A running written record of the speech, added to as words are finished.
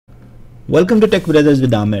Welcome to Tech Brothers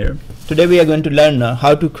with Amir. Today we are going to learn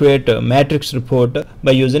how to create a matrix report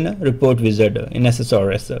by using a report wizard in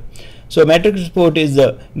SSRS. So matrix report is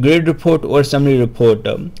a grid report or summary report.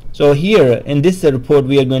 So here in this report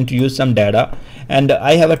we are going to use some data, and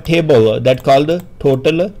I have a table that called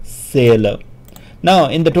total sale. Now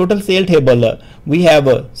in the total sale table we have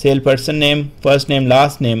a salesperson name, first name,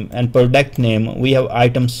 last name, and product name. We have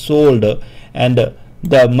items sold, and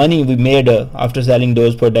the money we made after selling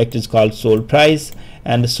those products is called sold price,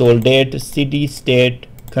 and sold date, city, state,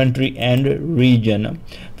 country, and region.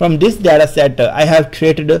 From this data set I have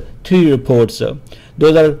created 3 reports.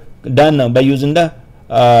 Those are done by using the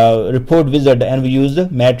report wizard, and we use the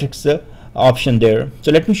matrix option there.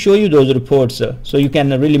 So let me show you those reports so you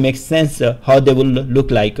can really make sense how they will look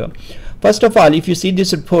like. First of all, if you see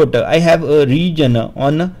this report, I have a region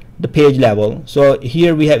on the page level. So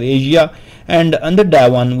here we have Asia, and under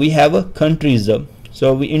that one we have countries.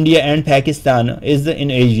 So India and Pakistan is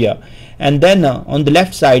in Asia, and then on the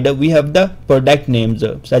left side we have the product names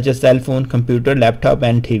such as cell phone, computer, laptop,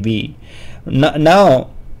 and TV.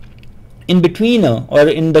 Now in between or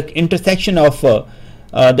in the intersection of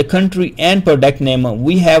the country and product name,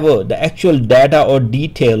 we have the actual data or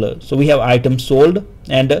detail. So we have items sold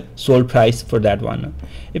and sold price for that one.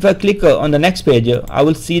 If I click on the next page, I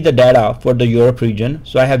will see the data for the Europe region.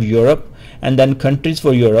 So I have Europe, and then countries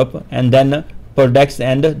for Europe, and then products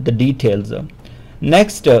and the details.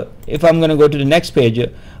 Next, if I'm going to go to the next page,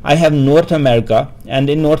 I have North America, and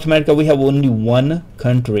in North America we have only one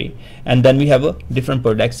country, and then we have different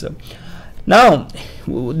products. Now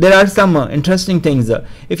there are some interesting things.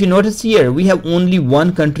 If you notice here, we have only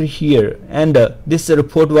one country here, and this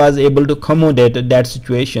report was able to accommodate that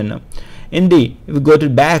situation. If we go to the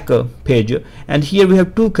back page, and here we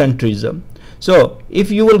have 2 countries. So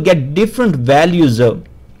if you will get different values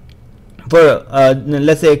for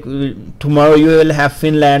let's say tomorrow you will have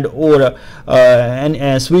Finland or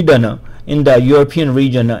Sweden in the European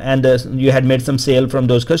region, and you had made some sale from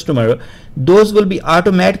those customers, those will be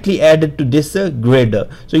automatically added to this grid.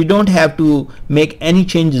 So you don't have to make any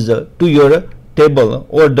changes to your table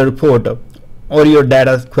or the report or your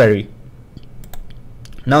data query.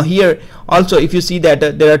 Now here also, if you see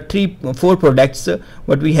that there are 4 products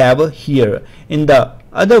what we have here. In the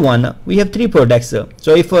other one we have 3 products.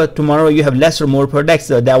 So if tomorrow you have less or more products,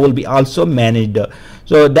 that will be also managed.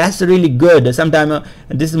 So that's really good. Sometimes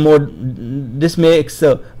this makes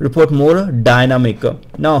report more dynamic.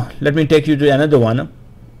 Now let me take you to another one.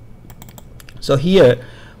 So here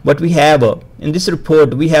what we have in this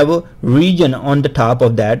report, we have a region on the top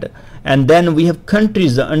of that, and then we have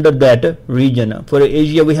countries under that region. For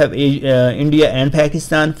Asia we have India and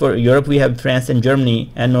Pakistan. For Europe we have France and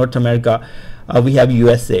Germany, and North America we have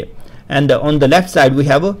USA. And on the left side we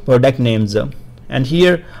have product names, and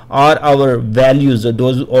here are our values,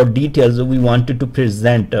 those or details we wanted to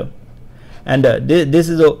present. And this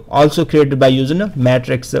is also created by using a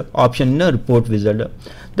matrix option in a report wizard.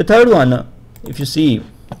 The third one, if you see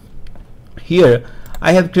here,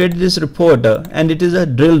 I have created this report, and it is a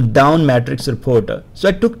drill down matrix report. So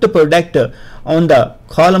I took the product on the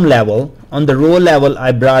column level, on the row level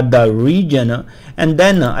I brought the region, and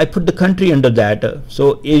then I put the country under that.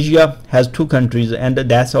 So Asia has 2 countries, and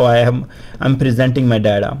that's how I'm presenting my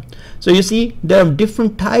data. So you see, there are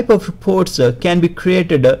different type of reports can be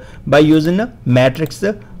created by using a matrix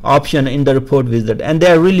option in the report wizard, and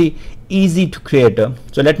they are really easy to create.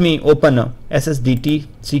 So let me open SSDT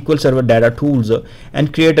SQL Server Data Tools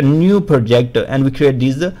and create a new project, and we create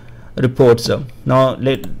these reports. Now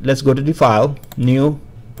let's go to the file, new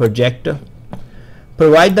project,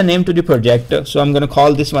 provide the name to the project. So I'm going to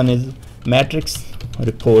call this one is matrix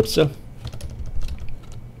reports,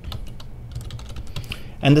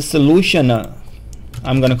 and the solution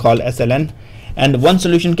I'm going to call SLN, and one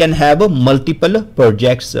solution can have multiple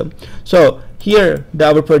projects. So here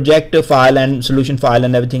our project file and solution file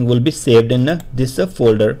and everything will be saved in this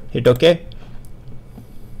folder. Hit OK.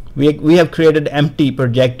 We have created empty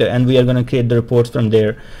project, and we are going to create the reports from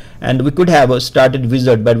there. And we could have started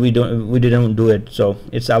wizard, but we didn't do it. So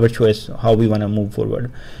it's our choice how we want to move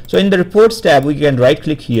forward. So in the reports tab we can right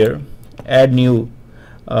click here, add new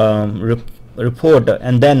report,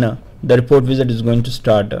 and then the report wizard is going to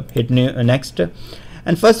start. Hit new next.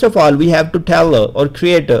 And first of all we have to tell or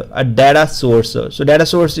create a data source. So data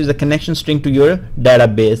source is a connection string to your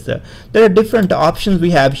database. There are different options we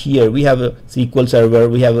have here. We have a SQL Server,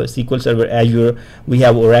 we have a SQL Server Azure, we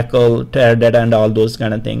have Oracle, Teradata, and all those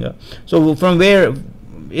kind of things. So from where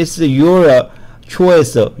it's your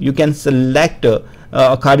choice, you can select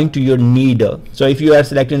according to your need. So if you are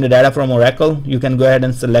selecting the data from Oracle, you can go ahead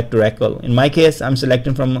and select Oracle. In my case, I'm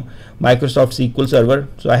selecting from Microsoft SQL Server,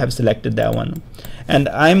 so I have selected that one, and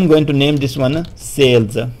I'm going to name this one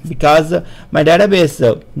sales, because my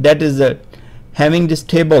database that is having this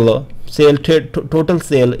table total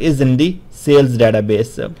sale is in the sales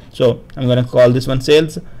database. So I'm going to call this one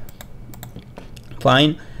sales.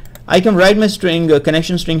 Fine. I can write my string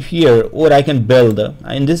connection string here, or I can build.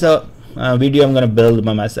 In this video I'm going to build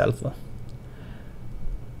by myself.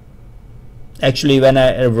 Actually, when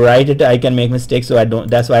I write it, I can make mistakes, so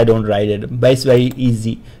that's why I don't write it, but it's very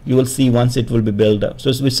easy. You will see once it will be built up.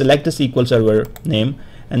 So we select the SQL Server name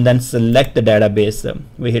and then select the database.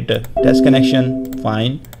 We hit test connection.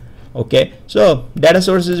 Fine. Okay, so data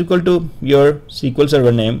source is equal to your SQL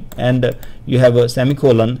Server name, and you have a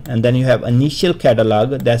semicolon, and then you have initial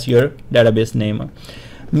catalog, that's your database name.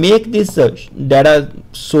 Make this data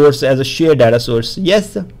source as a shared data source.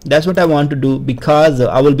 Yes, that's what I want to do, because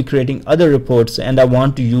I will be creating other reports and I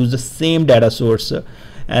want to use the same data source,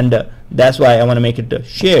 and that's why I want to make it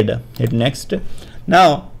shared. Hit next.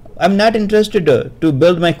 Now I'm not interested to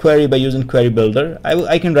build my query by using query builder.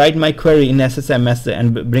 I can write my query in SSMS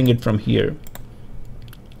and bring it from here.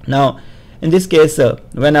 Now in this case,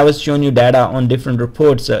 when I was showing you data on different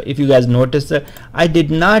reports, if you guys notice, I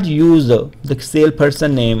did not use the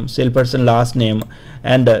salesperson name, salesperson last name,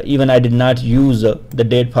 and even I did not use the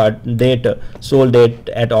date sold date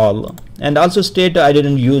at all, and also state I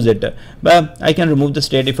didn't use it, but I can remove the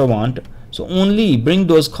state if I want. So only bring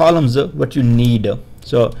those columns what you need.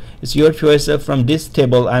 So it's your choice. From this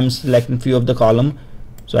table I'm selecting few of the column,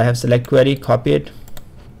 so I have select query, copy it,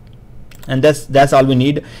 and that's all we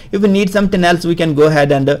need. If we need something else, we can go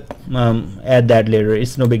ahead and add that later.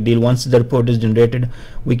 It's no big deal. Once the report is generated,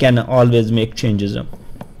 we can always make changes.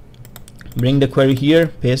 Bring the query here,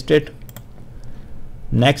 paste it,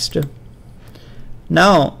 next.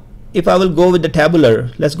 Now if I will go with the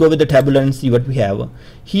tabular, let's go with the tabular and see what we have.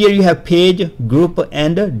 Here you have page, group,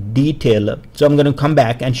 and detail. So I'm going to come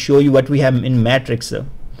back and show you what we have in matrix.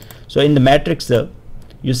 So in the matrix,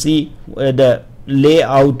 you see the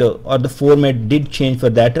layout or the format did change for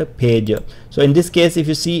that page. So in this case, if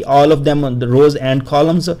you see all of them on the rows and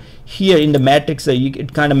columns, here in the matrix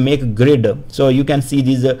it kind of make a grid, so you can see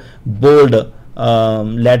these bold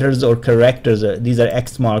letters or characters. These are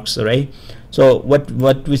X marks, right? So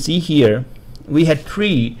what we see here, we had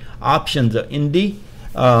three options in the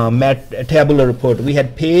tabular report. We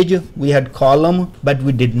had page, we had column, but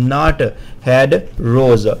we did not had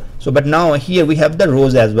rows. So but now here we have the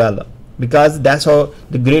rows as well, because that's how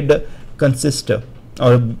the grid consists,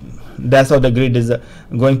 or that's how the grid is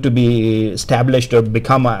going to be established or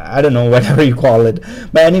become, I don't know, whatever you call it.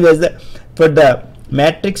 But anyways, for the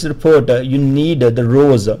matrix report, you need the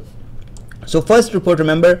rows. So first report,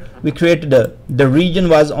 remember we created the region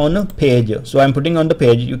was on a page, so I'm putting on the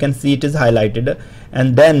page. You can see it is highlighted,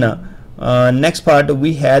 and then next part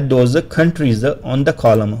we had those countries on the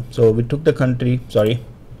column. So we took the country, sorry,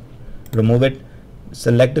 remove it,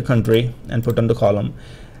 select the country and put on the column,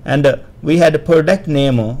 and we had a product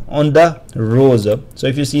name on the rows. So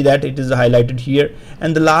if you see that, it is highlighted here,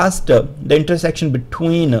 and the last the intersection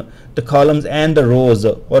between the columns and the rows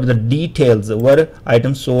or the details were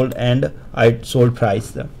items sold and sold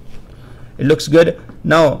price. It looks good.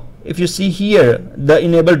 Now if you see here, the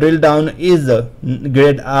enable drill down is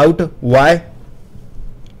grayed out. Why?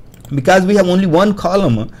 Because we have only one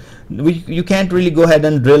column. You can't really go ahead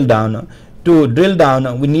and drill down. To drill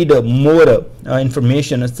down, we need more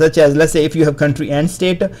information, such as, let's say if you have country and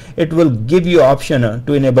state, it will give you option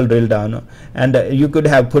to enable drill down, and you could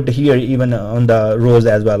have put here even on the rows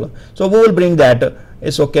as well. So we will bring that.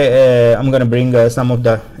 It's okay. I'm going to bring some of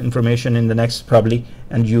the information in the next probably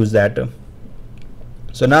and use that.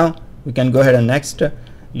 So now we can go ahead and next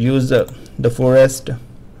use the forest,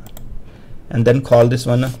 and then call this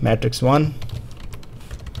one matrix 1.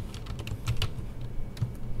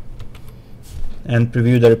 And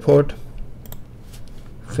preview the report,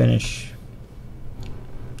 finish.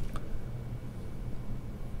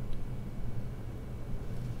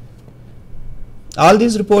 All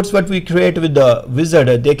these reports what we create with the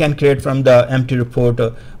wizard, they can create from the empty report.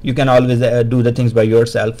 You can always do the things by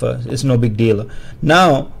yourself. It's no big deal.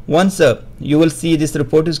 Now once you will see this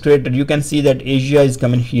report is created, you can see that Asia is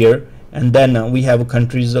coming here, and then we have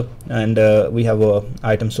countries, and we have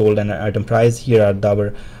item sold and item price. Here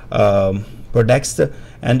are our products,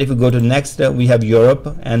 and if we go to next, we have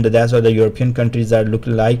Europe, and that's what the European countries are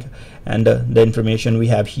looking like, and the information we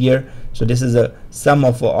have here. So this is a sum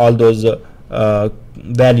of all those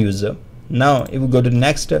values. Now if we go to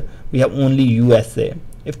next, we have only USA.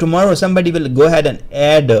 If tomorrow somebody will go ahead and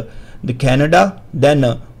add the Canada, then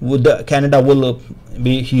the Canada will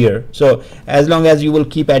be here. So as long as you will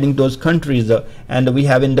keep adding those countries and we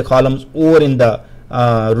have in the columns or in the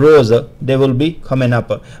rows, they will be coming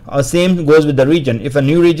up. Same goes with the region. If a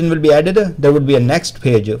new region will be added, there would be a next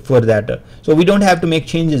page for that. So we don't have to make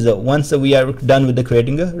changes once we are done with the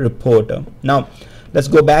creating a report. Now let's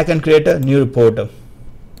go back and create a new report.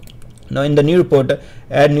 Now in the new report,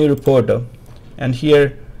 add new report, and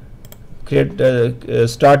here create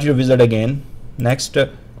start your wizard again, next,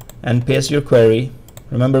 and paste your query.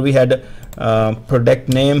 Remember we had product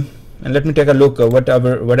name, and let me take a look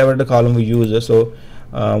whatever the column we use, so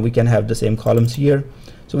we can have the same columns here.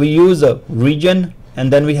 So we use a region,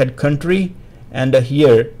 and then we had country, and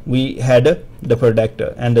here we had the product,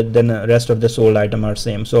 and then the rest of the sold item are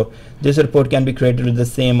same. So this report can be created with the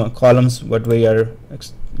same columns what we are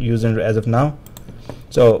using as of now.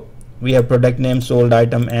 So we have product name, sold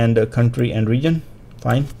item, and country and region.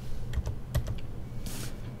 Fine.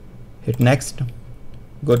 Hit next.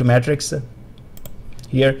 Go to matrix.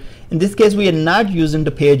 Here in this case we are not using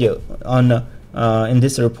the page on in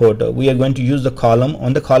this report. We are going to use the column.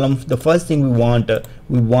 On the column, the first thing we want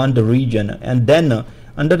the region, and then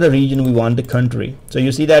under the region we want the country. So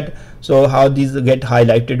you see that, so how these get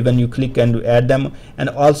highlighted when you click and add them. And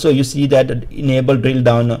also you see that enable drill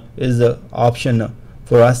down is the option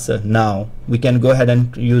for us now. We can go ahead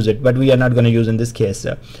and use it, but we are not going to use in this case,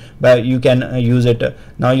 but you can use it.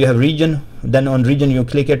 Now you have region, then on region you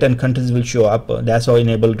click it and countries will show up. That's how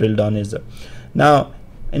enable drill down is. Now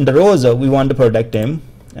in the rows we want the product name,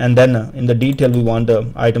 and then in the detail we want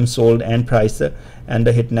the item sold and price, and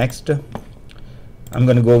hit next. I'm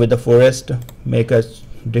going to go with the forest, make a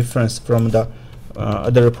difference from the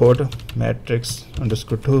other report, matrix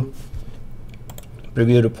 _2,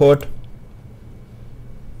 preview report.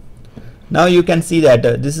 Now you can see that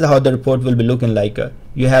this is how the report will be looking like.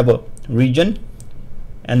 You have a region,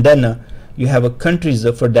 and then you have a countries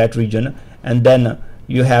for that region, and then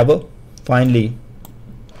you have finally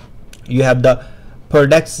you have the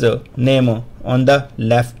products name on the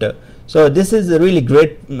left. So this is a really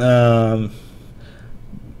great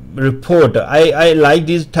report. I like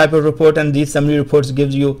these type of report, and these summary reports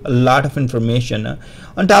gives you a lot of information.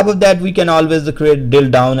 On top of that, we can always create drill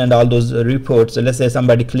down and all those reports. So let's say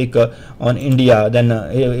somebody click on India, then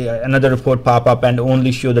another report pop up and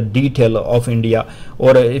only show the detail of India.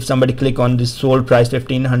 Or if somebody click on this sold price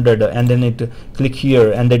 1500 and then it click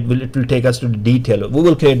here, and it will take us to the detail. We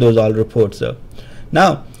will create those all reports.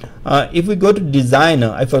 Now if we go to design,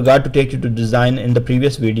 I forgot to take you to design in the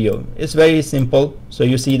previous video. It's very simple. So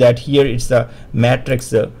you see that here it's a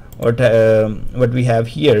matrix or what we have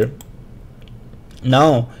here.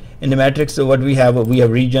 Now in the matrix, what we have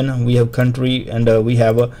region, we have country, and we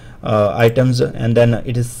have items, and then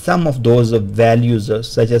it is some of those values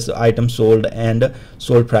such as item sold and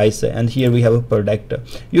sold price, and here we have a product.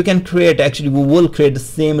 You can create, actually we will create the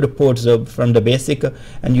same reports from the basic,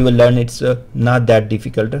 and you will learn it's not that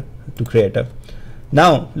difficult to create.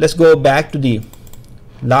 Now let's go back to the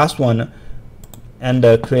last one and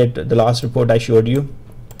create the last report I showed you.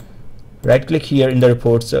 Right click here in the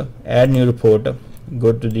reports, add new report,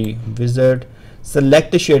 go to the wizard,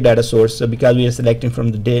 select the shared data source, because we are selecting from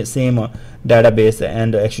the same database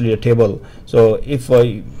and actually a table. So if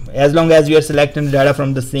as long as you are selecting the data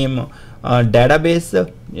from the same database,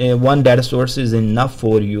 one data source is enough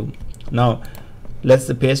for you. Now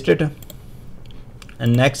let's paste it,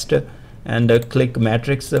 and next, and click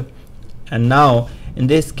matrix. And now in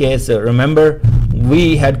this case, remember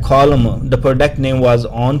we had column, the product name was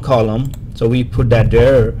on column, so we put that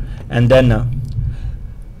there. And then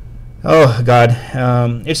oh god,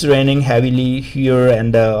 it's raining heavily here,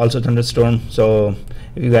 and also thunderstorm, so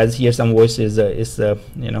if you guys hear some voices, it's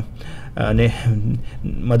you know,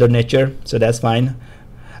 mother nature, so that's fine.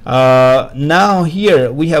 Now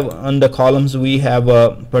here we have on the columns we have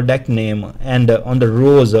a product name, and on the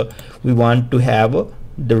rows we want to have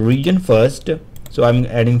the region first. So I'm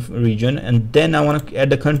adding region, and then I want to add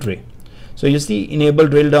the country. So you see enable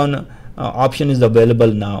drill down option is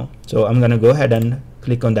available now, so I'm gonna go ahead and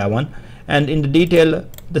click on that one, and in the detail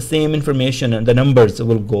the same information, the numbers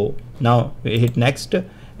will go. Now we hit next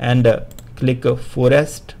and click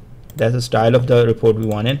forest. That's the style of the report we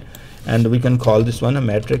wanted, and we can call this one a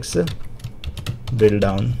matrix drill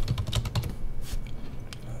down.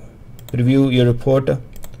 Preview your report,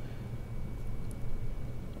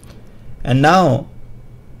 and now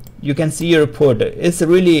you can see a report. It's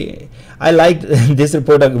really, I like this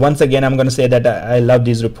report. Once again, I'm going to say that I love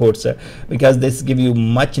these reports because this give you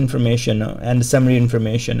much information and summary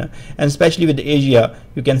information, and especially with Asia,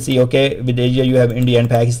 you can see, okay, with Asia you have India and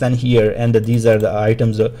Pakistan here, and these are the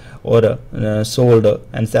items sold,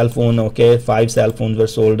 and cell phone, okay, 5 cell phones were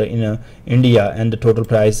sold in India, and the total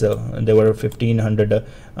price they were 1,500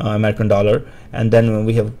 American dollar. And then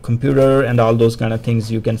we have computer and all those kind of things,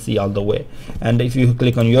 you can see all the way. And if you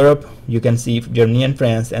click on Europe, you can see Germany and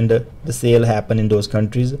France, and the sale happen in those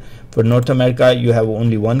countries. For North America, you have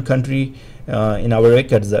only one country in our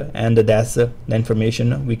records, and that's the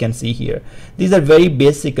information we can see here. These are very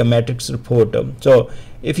basic metrics report. So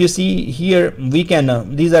if you see here, we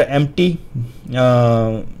can these are empty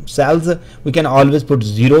cells. We can always put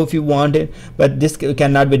 0 if you want it, but this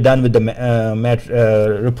cannot be done with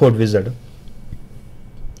the report wizard.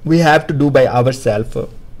 We have to do by ourselves.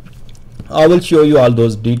 I will show you all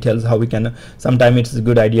those details how we can. Sometimes it's a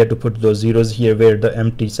good idea to put those zeros here where the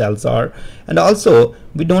empty cells are. And also,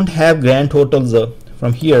 we don't have grand totals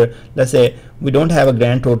from here. Let's say we don't have a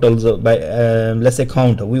grand totals by let's say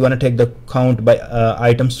count. We want to take the count by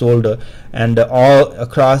items sold and all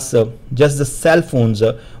across just the cell phones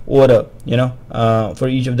or you know, for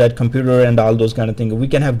each of that computer and all those kind of things. We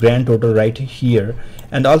can have grand total right here,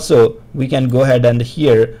 and also we can go ahead and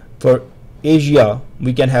here for Asia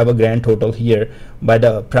we can have a grand total here by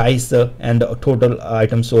the price and the total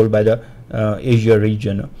items sold by the Asia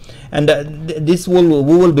region. And this we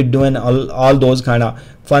will be doing all those kind of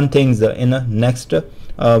fun things in the next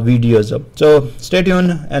videos. So stay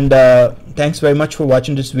tuned, and thanks very much for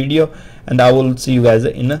watching this video, and I will see you guys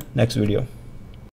in the next video.